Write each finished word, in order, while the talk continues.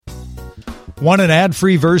Want an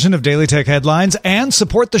ad-free version of Daily Tech Headlines and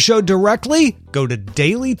support the show directly? Go to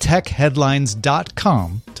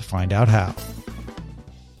dailytechheadlines.com to find out how.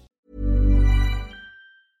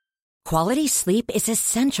 Quality sleep is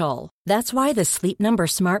essential. That's why the Sleep Number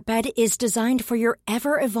Smart Bed is designed for your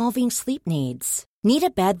ever-evolving sleep needs. Need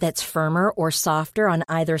a bed that's firmer or softer on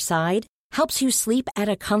either side? Helps you sleep at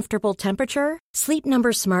a comfortable temperature? Sleep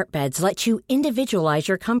Number Smart Beds let you individualize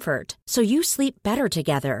your comfort, so you sleep better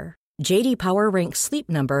together. J.D. Power ranks Sleep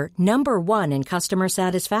Number number 1 in customer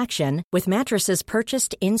satisfaction with mattresses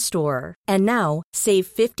purchased in-store. And now, save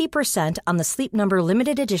 50% on the Sleep Number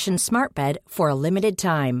Limited Edition Smart Bed for a limited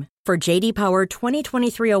time. For J.D. Power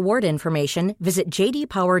 2023 award information, visit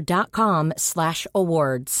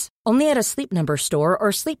jdpower.com/awards. Only at a Sleep Number store or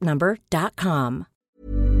sleepnumber.com.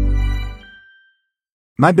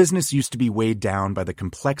 My business used to be weighed down by the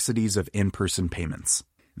complexities of in-person payments.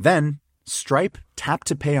 Then, Stripe Tap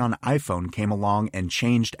to Pay on iPhone came along and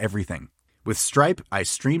changed everything. With Stripe, I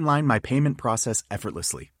streamlined my payment process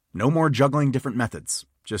effortlessly. No more juggling different methods.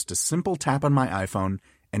 Just a simple tap on my iPhone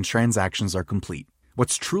and transactions are complete.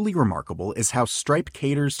 What's truly remarkable is how Stripe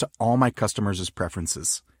caters to all my customers'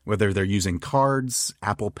 preferences. Whether they're using cards,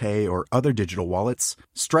 Apple Pay, or other digital wallets,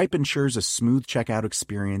 Stripe ensures a smooth checkout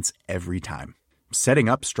experience every time. Setting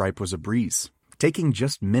up Stripe was a breeze, taking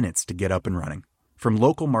just minutes to get up and running. From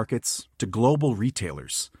local markets to global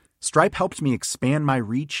retailers, Stripe helped me expand my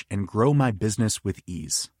reach and grow my business with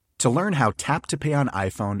ease. To learn how Tap to Pay on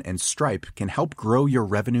iPhone and Stripe can help grow your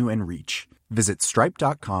revenue and reach, visit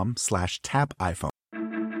stripe.com/tapiphone.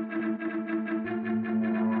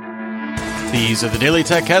 These are the Daily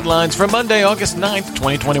Tech Headlines for Monday, August 9th,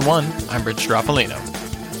 2021. I'm Rich Stroffolino.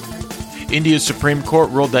 India's Supreme Court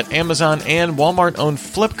ruled that Amazon and Walmart-owned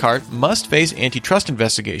Flipkart must face antitrust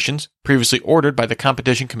investigations previously ordered by the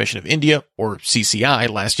Competition Commission of India, or CCI,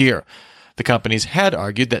 last year. The companies had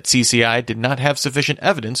argued that CCI did not have sufficient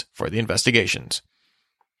evidence for the investigations.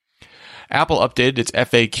 Apple updated its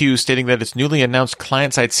FAQ stating that its newly announced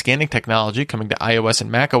client-side scanning technology coming to iOS and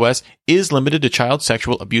macOS is limited to child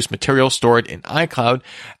sexual abuse material stored in iCloud,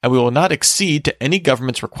 and we will not accede to any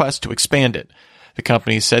government's request to expand it. The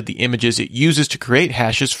company said the images it uses to create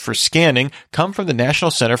hashes for scanning come from the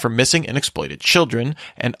National Center for Missing and Exploited Children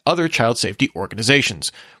and other child safety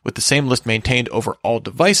organizations, with the same list maintained over all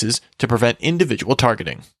devices to prevent individual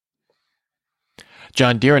targeting.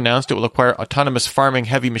 John Deere announced it will acquire autonomous farming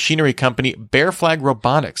heavy machinery company Bear Flag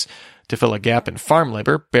Robotics. To fill a gap in farm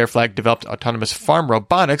labor, Bear Flag developed autonomous farm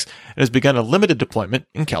robotics and has begun a limited deployment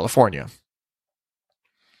in California.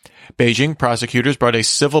 Beijing prosecutors brought a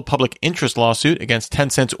civil public interest lawsuit against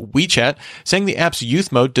Tencent's WeChat, saying the app's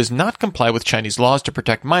youth mode does not comply with Chinese laws to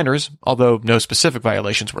protect minors, although no specific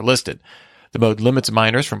violations were listed. The mode limits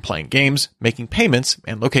minors from playing games, making payments,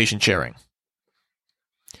 and location sharing.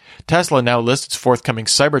 Tesla now lists its forthcoming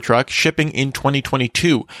Cybertruck shipping in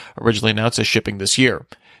 2022, originally announced as shipping this year.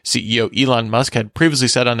 CEO Elon Musk had previously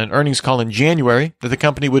said on an earnings call in January that the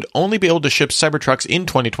company would only be able to ship Cybertrucks in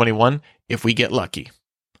 2021 if we get lucky.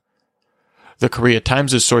 The Korea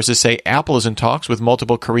Times' sources say Apple is in talks with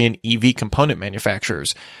multiple Korean EV component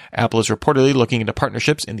manufacturers. Apple is reportedly looking into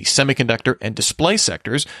partnerships in the semiconductor and display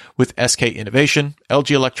sectors with SK Innovation,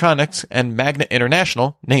 LG Electronics, and Magna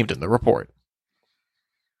International named in the report.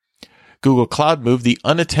 Google Cloud moved the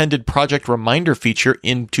unattended project reminder feature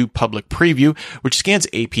into public preview, which scans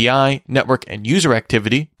API, network, and user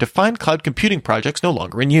activity to find cloud computing projects no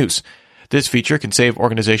longer in use. This feature can save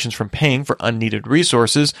organizations from paying for unneeded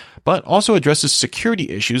resources, but also addresses security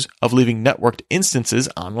issues of leaving networked instances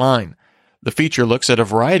online. The feature looks at a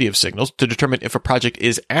variety of signals to determine if a project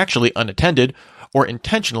is actually unattended or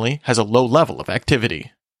intentionally has a low level of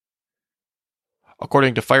activity.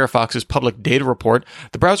 According to Firefox's public data report,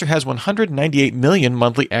 the browser has 198 million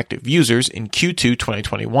monthly active users in Q2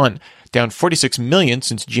 2021, down 46 million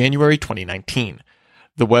since January 2019.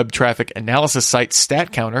 The web traffic analysis site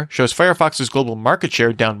StatCounter shows Firefox's global market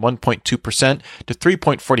share down 1.2% to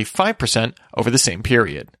 3.45% over the same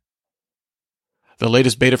period. The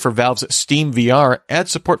latest beta for Valve's Steam VR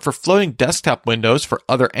adds support for floating desktop windows for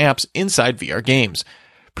other apps inside VR games.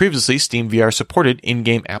 Previously, Steam VR supported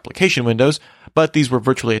in-game application windows, but these were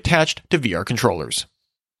virtually attached to VR controllers.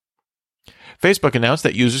 Facebook announced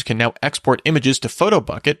that users can now export images to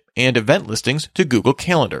PhotoBucket and event listings to Google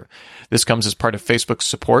Calendar. This comes as part of Facebook's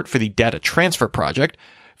support for the Data Transfer Project.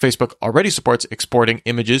 Facebook already supports exporting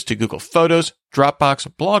images to Google Photos, Dropbox,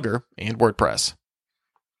 Blogger, and WordPress.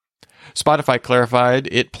 Spotify clarified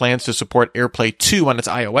it plans to support AirPlay 2 on its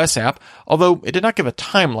iOS app, although it did not give a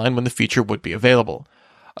timeline when the feature would be available.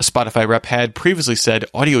 A Spotify rep had previously said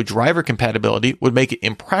audio driver compatibility would make it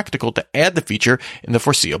impractical to add the feature in the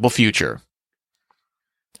foreseeable future.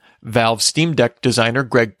 Valve Steam Deck designer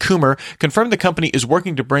Greg Coomer confirmed the company is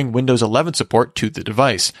working to bring Windows 11 support to the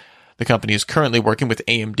device. The company is currently working with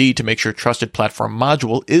AMD to make sure Trusted Platform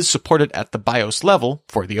Module is supported at the BIOS level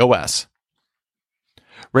for the OS.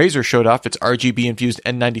 Razer showed off its RGB-infused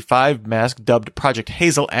N95 mask dubbed Project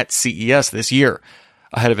Hazel at CES this year.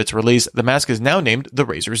 Ahead of its release, the mask is now named the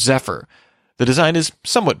Razer Zephyr. The design is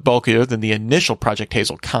somewhat bulkier than the initial Project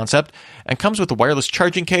Hazel concept and comes with a wireless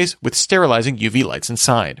charging case with sterilizing UV lights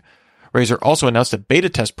inside. Razer also announced a beta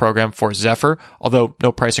test program for Zephyr, although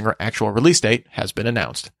no pricing or actual release date has been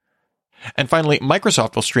announced. And finally,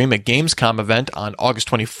 Microsoft will stream a Gamescom event on August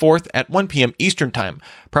 24th at 1 p.m. Eastern Time,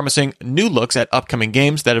 promising new looks at upcoming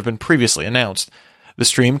games that have been previously announced. The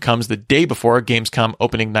stream comes the day before a Gamescom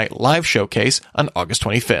opening night live showcase on August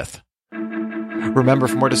 25th. Remember,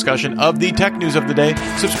 for more discussion of the tech news of the day,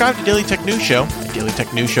 subscribe to Daily Tech News Show at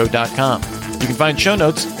dailytechnewsshow.com. You can find show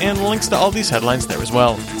notes and links to all these headlines there as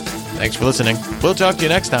well. Thanks for listening. We'll talk to you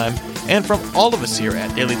next time. And from all of us here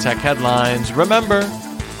at Daily Tech Headlines, remember,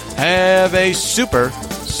 have a super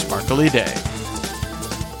sparkly day.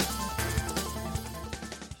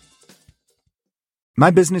 My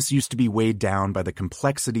business used to be weighed down by the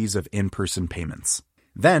complexities of in-person payments.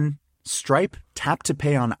 Then, Stripe Tap to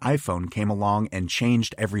Pay on iPhone came along and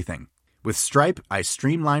changed everything. With Stripe, I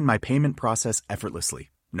streamlined my payment process effortlessly.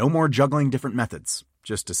 No more juggling different methods.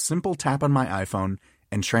 Just a simple tap on my iPhone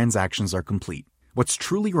and transactions are complete. What's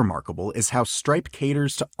truly remarkable is how Stripe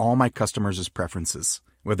caters to all my customers' preferences.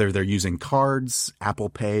 Whether they're using cards, Apple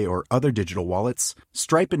Pay, or other digital wallets,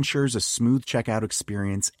 Stripe ensures a smooth checkout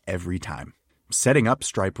experience every time. Setting up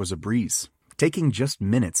Stripe was a breeze, taking just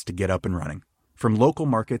minutes to get up and running. From local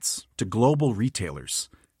markets to global retailers,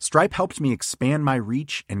 Stripe helped me expand my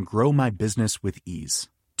reach and grow my business with ease.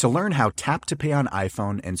 To learn how Tap to Pay on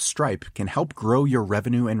iPhone and Stripe can help grow your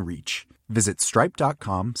revenue and reach, visit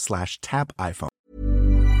stripe.com/tapiphone.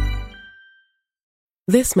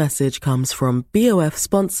 This message comes from BOF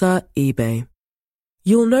sponsor eBay.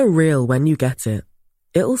 You'll know real when you get it.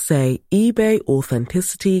 It'll say eBay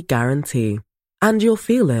Authenticity Guarantee. And you'll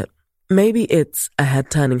feel it. Maybe it's a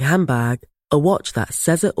head-turning handbag, a watch that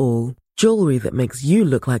says it all, jewelry that makes you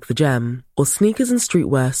look like the gem, or sneakers and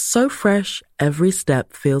streetwear so fresh every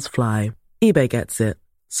step feels fly. eBay gets it.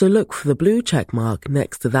 So look for the blue check mark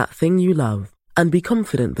next to that thing you love. And be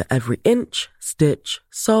confident that every inch, stitch,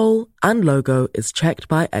 sole, and logo is checked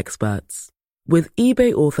by experts. With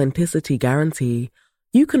eBay Authenticity Guarantee,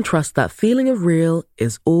 you can trust that feeling of real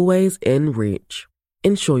is always in reach.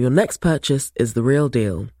 Ensure your next purchase is the real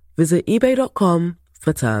deal. Visit ebay.com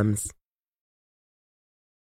for terms.